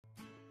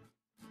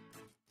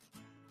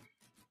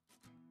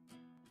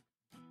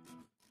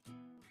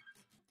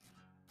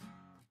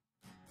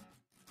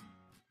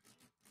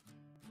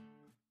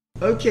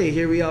Okay,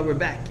 here we are. We're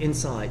back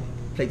inside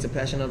Plates of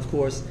Passion. Of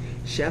course,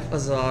 Chef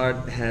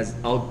Azard has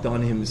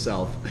outdone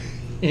himself.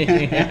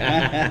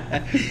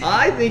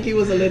 I think he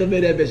was a little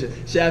bit ambitious.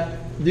 Chef,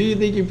 do you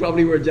think you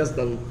probably were just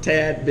a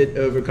tad bit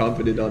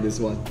overconfident on this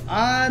one?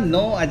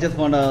 No, I just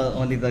want to,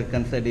 only the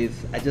concept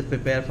is, I just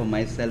prepare for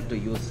myself to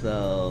use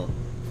the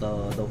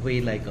way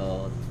like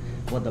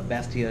what the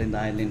best here in the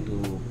island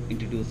to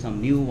introduce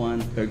some new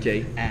one.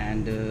 Okay.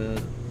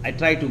 And I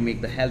try to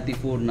make the healthy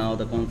food now,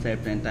 the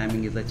concept and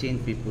timing is a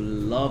change. People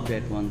love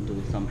that one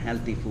to some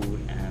healthy food,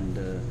 and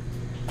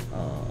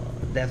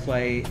that's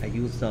why I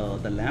use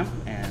the lamb,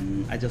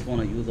 and I just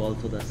want to use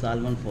also the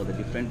salmon for the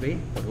different way,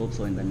 but hope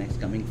so in the next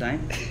coming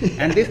time.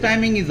 And this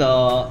timing is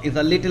a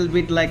little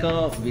bit like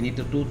we need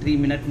to 2-3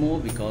 minutes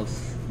more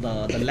because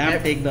the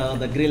lamb take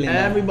the grill in.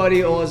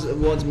 Everybody always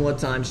wants more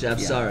time, Chef.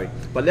 Yeah. Sorry,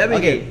 but let me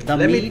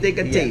take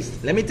a taste.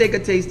 Yes. Let me take a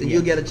taste, and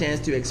you'll get a chance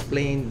to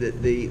explain the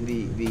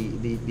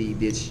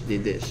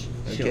dish.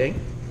 Okay.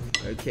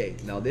 Sure. Okay.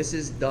 Now this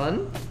is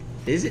done.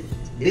 Is it?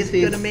 Is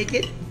it gonna make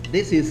it?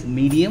 This is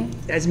medium.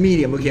 That's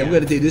medium. Okay, yeah. I'm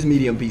gonna do this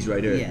medium piece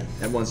right here. Yes.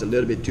 That one's a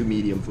little bit too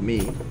medium for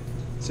me.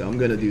 So I'm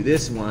gonna do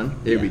this one.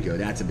 There we go.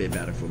 That's a bit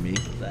better for me.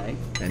 Right.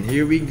 And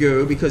here we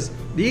go, because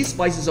these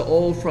spices are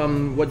all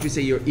from what you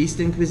say, your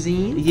Eastern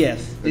cuisine.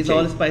 Yes, these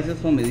all spices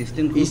from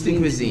Eastern cuisine. Eastern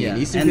cuisine. Yeah.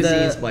 Eastern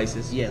cuisine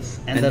spices. Yes,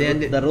 and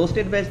then the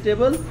roasted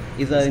vegetable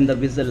is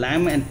with the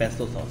lamb and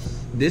pesto sauce.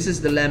 This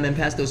is the lamb and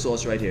pesto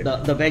sauce right here.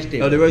 The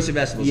vegetable. Oh, the roasted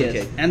vegetables. Yes.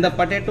 Okay. And the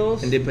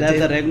potatoes. And that's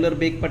the regular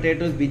baked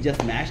potatoes. We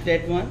just mash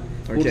that one.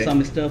 Okay. Put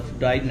some stuffed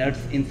dried nuts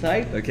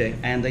inside. Okay.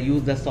 And they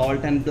use the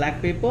salt and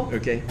black pepper.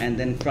 Okay. And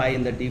then fry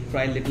in the deep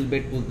fry a little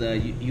bit. Put the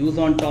use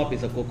on top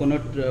is a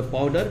coconut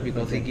powder,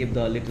 because it gives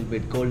the little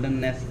bit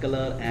goldenness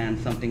color and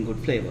something good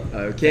flavor.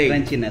 Okay. The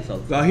crunchiness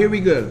also. Well, here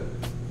we go.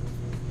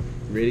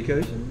 Ready,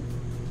 Coach?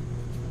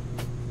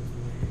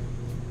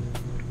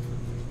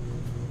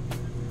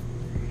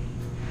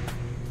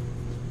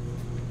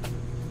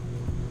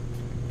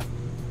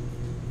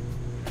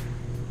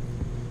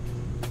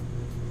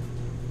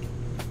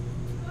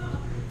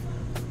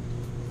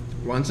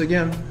 Once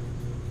again,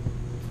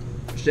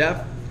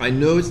 Chef, I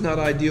know it's not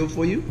ideal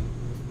for you,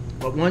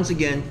 but once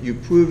again,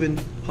 you've proven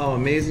how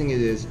amazing it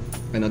is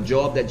and a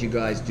job that you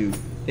guys do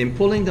in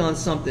pulling down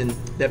something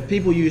that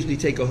people usually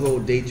take a whole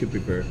day to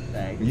prepare.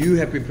 Right. You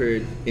have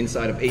prepared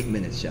inside of 8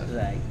 minutes, Chef.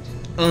 Right.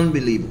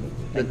 Unbelievable.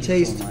 Thank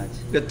you so much.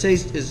 The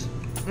taste is,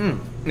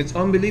 it's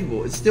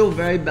unbelievable. It's still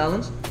very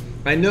balanced.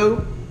 I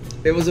know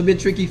it was a bit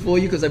tricky for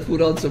you because I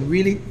put on a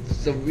really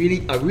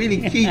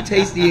key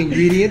tasty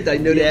ingredient. I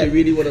know that you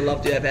really would have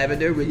loved to have it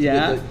there with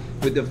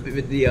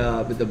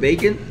the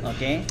bacon.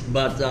 Okay.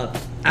 But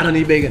I don't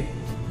need bacon.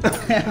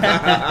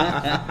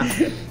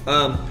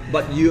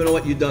 But you know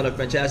what? You've done a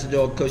fantastic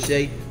job,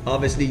 Crochet.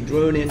 Obviously,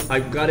 thrown in. I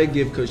gotta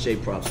give Crochet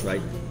props,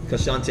 right?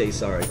 Kashante,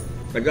 sorry.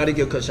 I gotta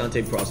give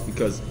Kashante props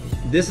because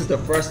this is the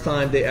first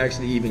time they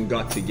actually even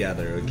got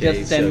together. Okay,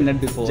 just 10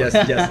 minutes before. Just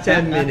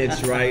 10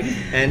 minutes, right?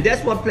 And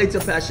that's what Plates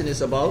of Passion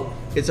is about.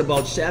 It's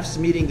about chefs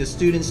meeting the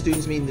students,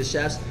 students meeting the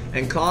chefs.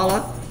 And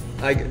Carla,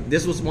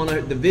 this was one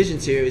of the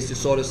visions here, is to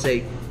sort of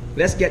say,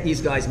 let's get these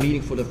guys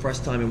meeting for the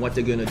first time and what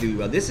they're gonna do.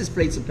 Well, this is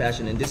Plates of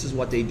Passion, and this is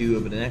what they do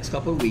over the next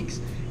couple of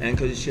weeks. And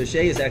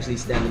Crochet is actually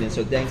standing in,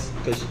 so thanks,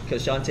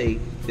 Kashante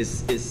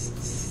is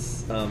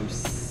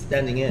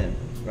standing in.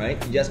 Right?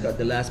 You just got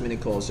the last minute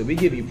call, so we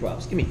give you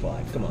props. Give me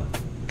 5, come on.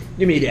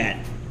 Give me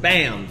that.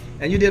 Bam!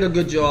 And you did a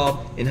good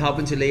job in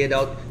helping to lay it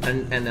out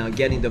and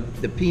getting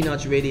the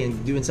peanuts ready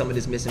and doing some of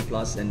this mise en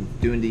place and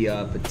doing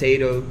the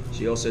potato.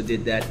 She also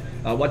did that.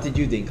 What did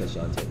you think,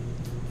 Kashante?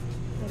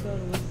 I thought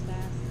it was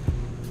fast.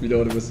 You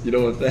know it was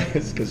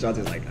fast?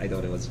 Kashante's like, I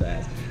thought it was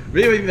fast.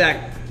 We'll be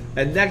back.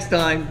 And next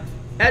time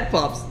at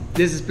Pops,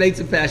 this is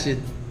Plates of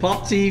Passion.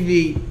 Pop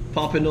TV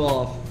popping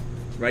off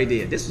right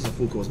there. This was a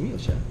full course meal,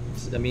 Chef.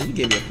 I mean, you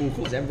gave me a full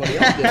course. Everybody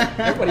else did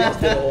an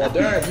hors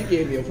d'oeuvre. You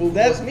gave me a full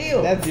course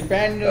meal. That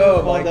depends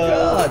on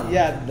God.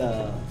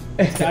 The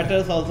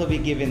starters also we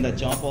give in the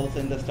chop also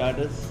in the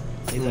starters.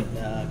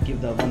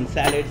 Give the one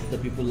salads. The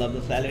people love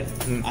the salad.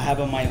 I have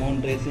my own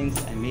dressings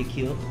I make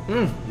here.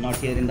 Not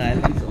here in the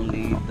islands,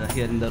 only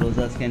here in the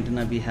Rosas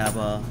Cantina we have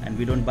and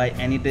we don't buy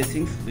any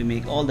dressings. We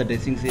make all the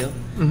dressings here.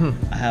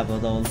 I have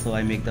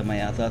I make my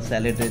Azad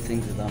salad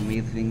dressings. It's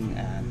amazing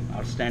and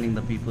outstanding.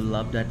 The people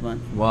love that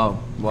one. Wow.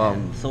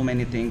 And so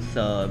many things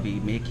we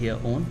make here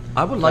own.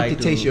 I would like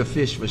to taste your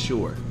fish for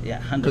sure.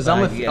 Yeah, because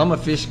I'm a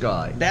fish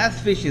guy. That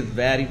fish is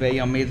very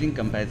amazing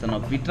comparison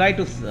of. We try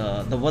to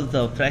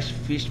the fresh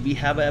fish we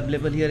have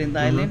available here in the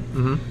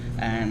island,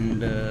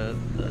 and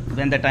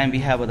when the time we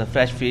have the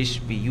fresh fish,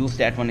 we use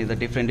that one in a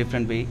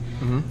different way.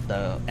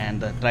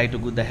 Try to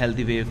go the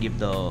healthy way. Give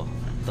the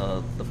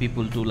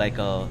people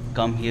to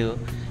come here,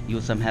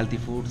 use some healthy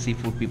food,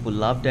 seafood. People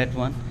love that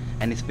one,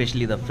 and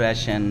especially the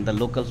fresh and the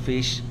local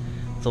fish.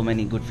 So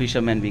many good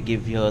fishermen, we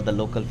give here the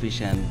local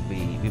fish and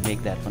we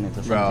make that one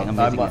into something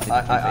amazing.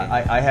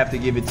 I have to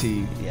give it to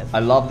you. Yes. I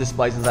love the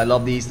spices. I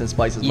love the Eastern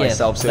spices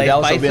myself. So that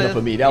was a winner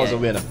for me. That was a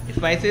winner.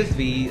 Spices,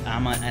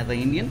 as an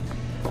Indian,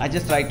 I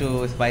just try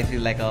to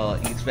spices like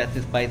East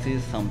West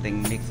spices,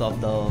 something mix of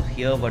the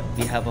here, but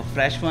we have a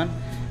fresh one.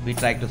 We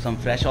try to some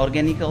fresh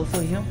organic also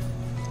here,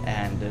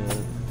 and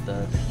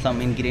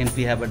some ingredients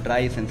we have a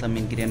dries and some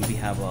ingredients we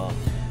have a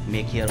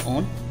make here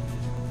own.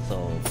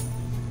 So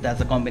that's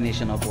a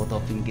combination of both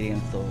of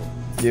ingredients. So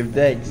Give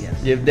thanks.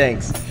 Yes. Give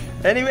thanks.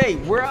 Anyway,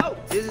 we're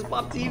out. This is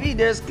Pop TV.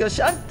 There's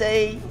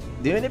Kashante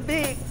doing it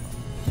big.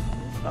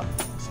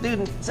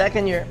 Student,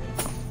 second year.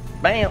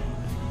 Bam.